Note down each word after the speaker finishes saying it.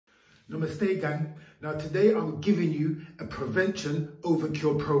Namaste gang. Now today I'm giving you a prevention over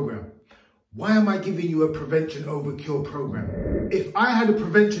cure program. Why am I giving you a prevention over cure program? If I had a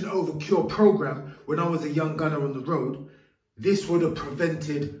prevention over cure program when I was a young gunner on the road, this would have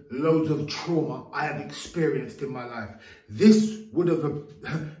prevented loads of trauma I have experienced in my life. This would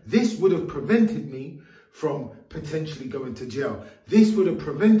have prevented me from potentially going to jail. This would have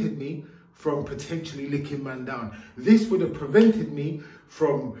prevented me from potentially licking man down. This would have prevented me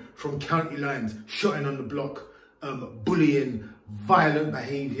from county lines, shotting on the block, bullying, violent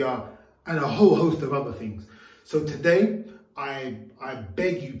behaviour, and a whole host of other things. So today, I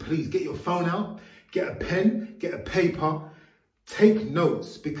beg you, please get your phone out, get a pen, get a paper, take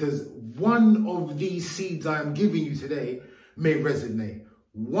notes, because one of these seeds I am giving you today may resonate.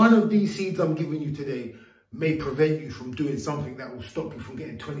 One of these seeds I'm giving you today may prevent you from doing something that will stop you from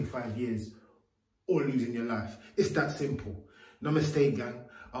getting 25 years or losing your life. It's that simple. Namaste gang.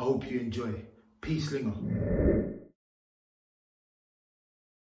 I hope you enjoy. Peace, Slinger.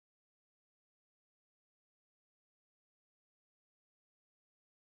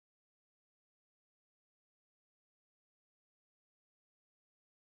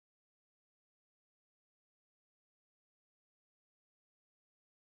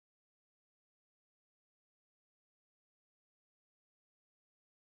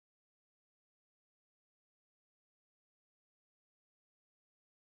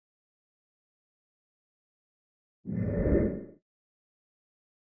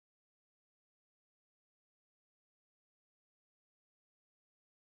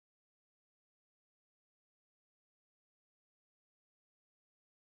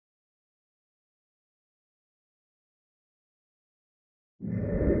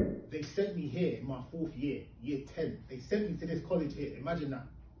 They sent me here in my 4th year, year 10. They sent me to this college here. Imagine that.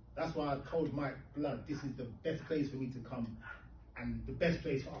 That's why I told Mike, blood, this is the best place for me to come and the best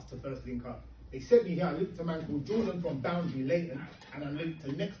place for us to first link up. They sent me here. I linked to a man called Jordan from Boundary, Leighton, and I linked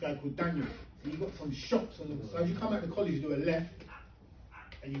to the next guy called Daniel. So you got some shops on the, so as you come out the college, you do a left,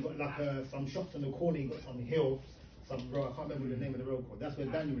 and you got like some shops on the corner. You got some hill, some road. I can't remember the name of the road called. That's where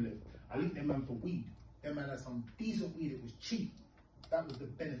Daniel lived. I linked them man for weed. Them man had some decent weed. It was cheap. That was the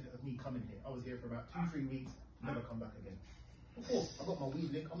benefit of me coming here. I was here for about 2-3 weeks, never come back again. Of course, I got my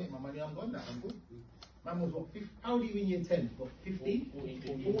weed link, I make my money, I'm gone now, I'm good. Man was what, how old are you in year 10? What, 15?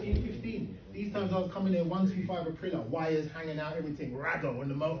 14, 15. These times I was coming here 125 Aprilla, wires hanging out, everything, raggo on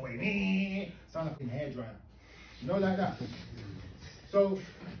the motorway, sound like a hairdryer. You know, like that. So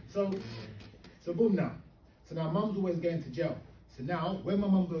boom now. So now mum's always going to jail. So now, when my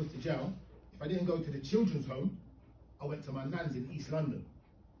mum goes to jail, if I didn't go to the children's home, I went to my nan's in East London.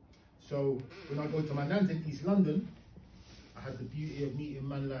 So when I go to my nan's in East London, I had the beauty of meeting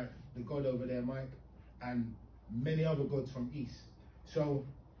man like the God over there, Mike, and many other gods from East. So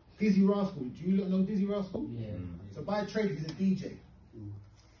Dizzy Rascal, do you know Dizzy Rascal? Yeah. So by trade, he's a DJ.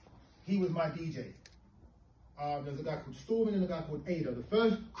 He was my DJ. There's a guy called Stormin and a guy called Ada. The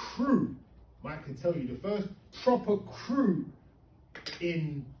first crew, Mike can tell you, the first proper crew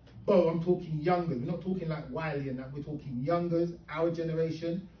in Bo, I'm talking youngers. We're not talking like Wiley and that. We're talking youngers. Our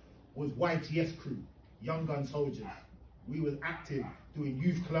generation was YGS crew, Young Gun Soldiers. We was active, doing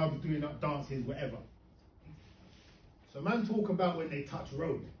youth clubs, doing up dances, whatever. So man talk about when they touch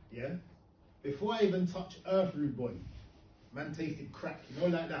road, yeah? Before I even touch Earth Rude Boy, man tasted crack, you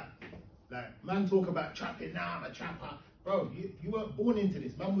know, like that. Like, man talk about trapping, nah, I'm a trapper. Bro, you weren't born into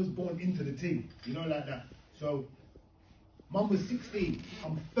this. Man was born into the team, you know, like that. So, Mum was 16.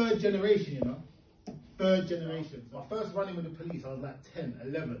 I'm 3rd generation, you know. 3rd generation. My first running with the police, I was like 10,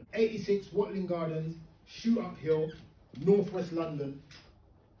 11. 86, Watling Gardens, shoot uphill, northwest London.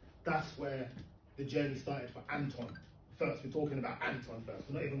 That's where the journey started for Anton. First, we're talking about Anton first.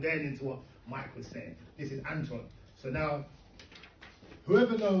 We're not even going into what Mike was saying. This is Anton. So now,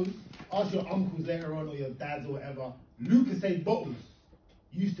 whoever knows, ask your uncles later on or your dads or whatever, Lucasade bottles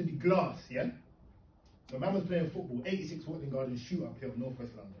used to be glass, yeah? So man was playing football, 86 Watling Gardens, shoot uphill,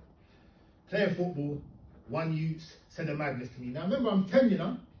 northwest London. Playing football, one youth said a madness to me. Now remember, I'm 10, you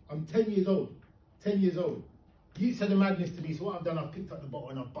know? I'm 10 years old. 10 years old. Youth said a madness to me, so what I've done, I've picked up the bottle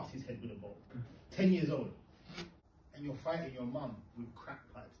and I've bust his head with a bottle. 10 years old. And you're fighting your mum with crack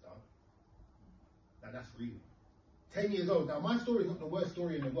pipes, dog. Now that's real. 10 years old. Now my story is not the worst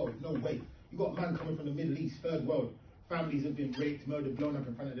story in the world. No way. You got a man coming from the Middle East, 3rd world. Families have been raped, murdered, blown up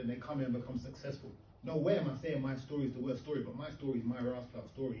in front of them. They come here and become successful. No way am I saying my story is the worst story, but my story is my rascal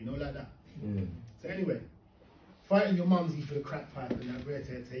story, you know, like that. So anyway, fighting your mumsy for the crack pipe and that rare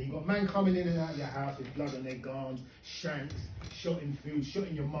tear. You got man coming in and out of your house with blood on their gums, shanks, shotting food,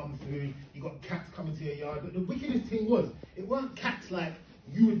 shotting your mum food. You got cats coming to your yard. But the wickedest thing was, it weren't cats like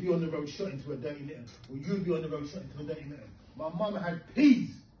you would be on the road shot into a dirty mitten, or you would be on the road shot into a dirty mitten. My mum had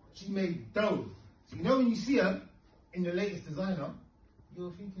peas. She made dough. So you know when you see her in the latest designer,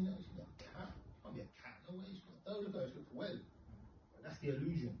 you're thinking, oh, she's got a cat. Can't be a cat. No way. She's got dough. Look at her. She looks well. But that's the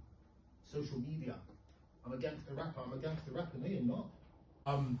illusion. Social media. I'm a gangster rapper. I'm a gangster rapper. No, you're not.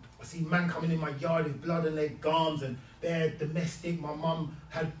 I see man coming in my yard with blood on their gums and they're domestic. My mum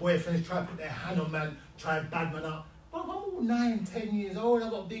had boyfriends try to put their hand on man, try and bad man up. But I'm all 9, 10 years old. I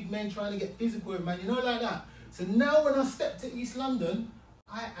got big men trying to get physical with man, you know, like that. So now when I step to East London,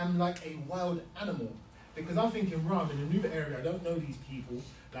 I am like a wild animal. Because I'm thinking, right, I'm in a new area, I don't know these people.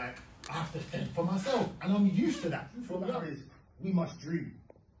 Like, I have to fend for myself. And I'm used to that. From that is, we must dream.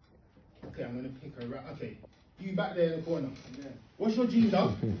 Okay, I'm going to pick her out. Okay, you back there in the corner. Yeah. What's your dream,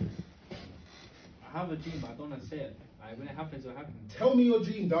 dog? I have a dream, but I don't want to say it. Like, when it happens, it happens. Tell me your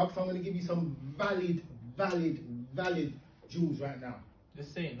dream, dog, so I'm going to give you some valid jewels right now.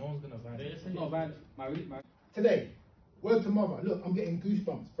 Just say it, no one's going to valid. It's not bad. Today, word to mother, look, I'm getting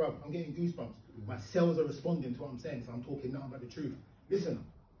goosebumps, bro. I'm getting goosebumps. My cells are responding to what I'm saying, so I'm talking nothing but the truth. Listen,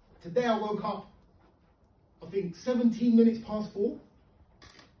 today I woke up, I think 17 minutes past 4.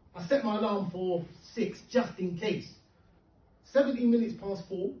 I set my alarm for 6, just in case. 17 minutes past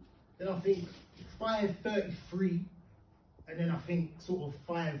 4, then I think 5:33, and then I think sort of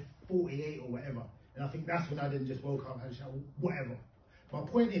 5:48 or whatever. And I think that's when I then just woke up and had a shower, whatever. My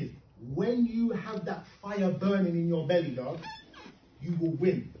point is, when you have that fire burning in your belly, dog, you will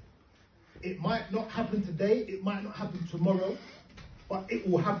win. It might not happen today, it might not happen tomorrow, but it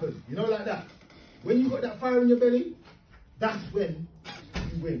will happen. You know, like that. When you got that fire in your belly, that's when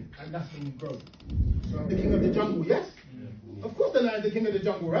you win, and that's when you grow. So I'm the king of the jungle, yes? Yeah. Of course the lion's the king of the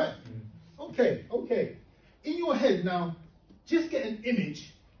jungle, right? Yeah. Okay, okay. In your head now, just get an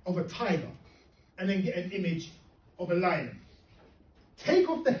image of a tiger, and then get an image of a lion. Take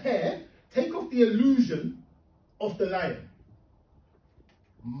off the hair, take off the illusion of the lion.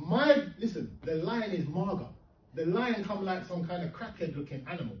 Listen, the lion is maga. The lion come like some kind of crackhead looking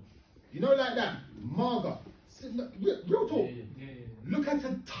animal. You know, like that, maga. Real talk. Look at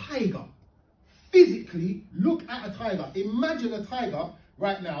a tiger. Physically, look at a tiger. Imagine a tiger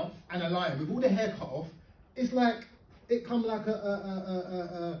right now and a lion with all the hair cut off. It's like, it come like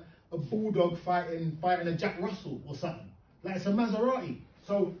a bulldog fighting a Jack Russell or something. Like it's a Maserati.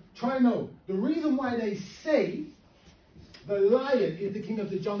 So try know. The reason why they say the lion is the king of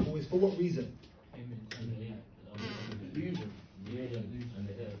the jungle is for what reason?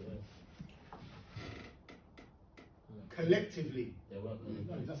 Collectively.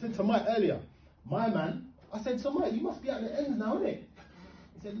 I said to Mike earlier, my man, I said, so Mike, you must be at the ends now, innit?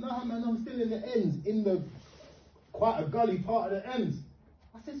 He said, nah man, I'm still in the ends, in the quite a gully part of the ends.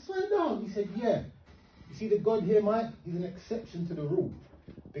 I said, swear down. He said, yeah. You see the God here, Mike? He's an exception to the rule.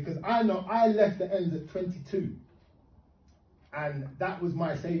 Because I know I left the ends at 22. And that was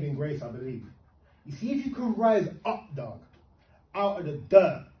my saving grace, I believe. You see, if you can rise up, dog, out of the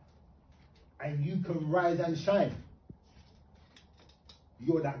dirt, and you can rise and shine,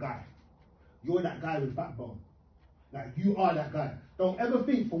 you're that guy. You're that guy with backbone. Like, you are that guy. Don't ever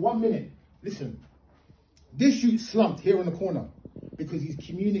think for 1 minute, listen, this shoot slumped here in the corner because he's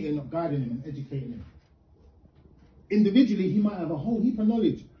communicating, not guiding him and educating him. Individually, he might have a whole heap of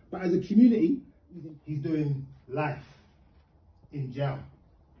knowledge, but as a community, he's doing life in jail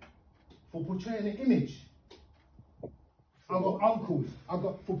for portraying an image. I've got uncles,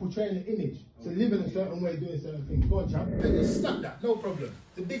 for portraying an image. So living a certain way, doing certain things. Go on, champ. Just snap that, no problem.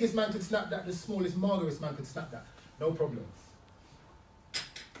 The biggest man could snap that, the smallest, marvelous man could snap that. No problem.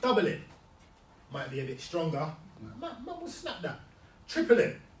 Double it. Might be a bit stronger. Man will snap that. Triple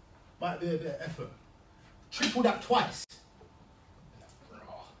it. Might be a bit of effort. Triple that twice.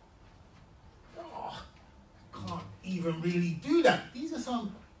 Can't even really do that. These are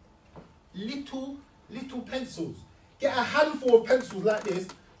some little pencils. Get a handful of pencils like this,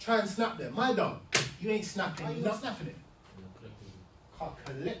 try and snap them. My dog, you ain't snapping. You're not snapping it.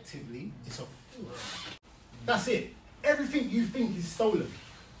 Collectively, it's a fool. That's it. Everything you think is stolen.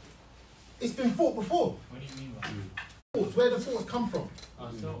 It's been fought before. What do you mean by that? Where the thoughts come from?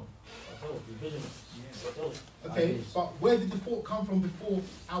 Okay, but where did the thought come from before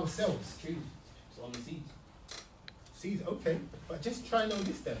ourselves? Trees. It's on the seeds. Seeds, okay. But just try and know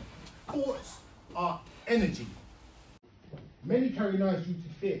this then. Thoughts are energy. Many carry knives due to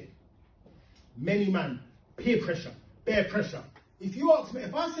fear. Many man, peer pressure, bear pressure. If you ask me,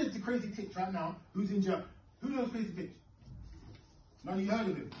 if I said to Crazy Titch right now, who's in jail, who knows Crazy Titch? None of you heard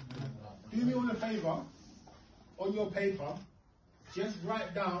of him? Do me all a favour, on your paper, just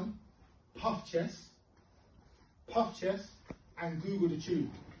write down puff chest, and Google the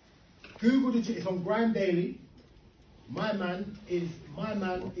tune. Google the tune. It's on Grime Daily. My man is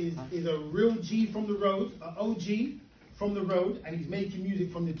a real G from the road, an OG from the road, and he's making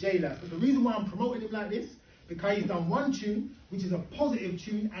music from the J-Lab. But the reason why I'm promoting him like this, because he's done one tune, which is a positive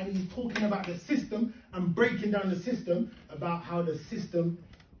tune, and he's talking about the system and breaking down the system, about how the system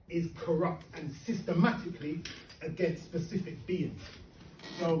is corrupt and systematically against specific beings.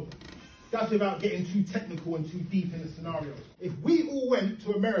 So that's without getting too technical and too deep in the scenarios. If we all went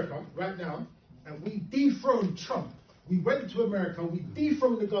to America right now and we dethroned Trump, we went to America, we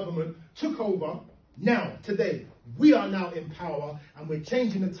dethroned the government, took over, now, today, we are now in power and we're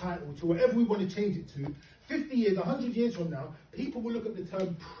changing the title to whatever we want to change it to. 50 years, 100 years from now, people will look at the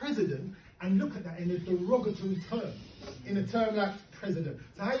term president and look at that in a derogatory term, in a term like president.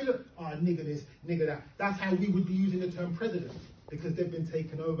 So how you look, nigger this, nigger that. That's how we would be using the term president, because they've been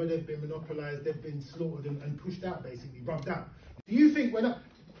taken over, they've been monopolized, they've been slaughtered and pushed out, basically, rubbed out. Do you think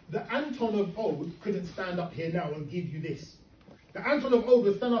the Anton of old couldn't stand up here now and give you this? The Anton of old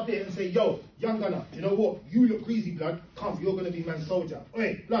would stand up here and say, yo, young gunner, you know what? You look greasy, blood. Come, you're going to be man soldier.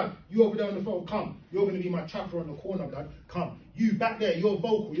 Hey, blood, you over there on the phone, come. You're going to be my chapter on the corner, blood. Come. You back there, you're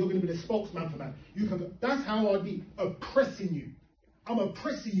vocal. You're going to be the spokesman for man. You can go. That's how I'd be oppressing you. I'm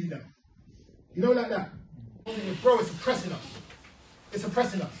oppressing you now. You know, like that. Bro, it's oppressing us. It's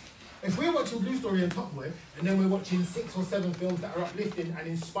oppressing us. If we're watching Blue Story and Top Boy, and then we're watching 6 or 7 films that are uplifting and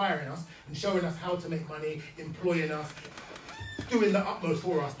inspiring us, and showing us how to make money, employing us, doing the utmost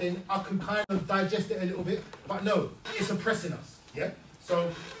for us, then I can kind of digest it a little bit. But no, it's oppressing us, yeah?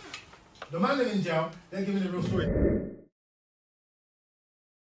 So, the man in jail, they're giving the real story.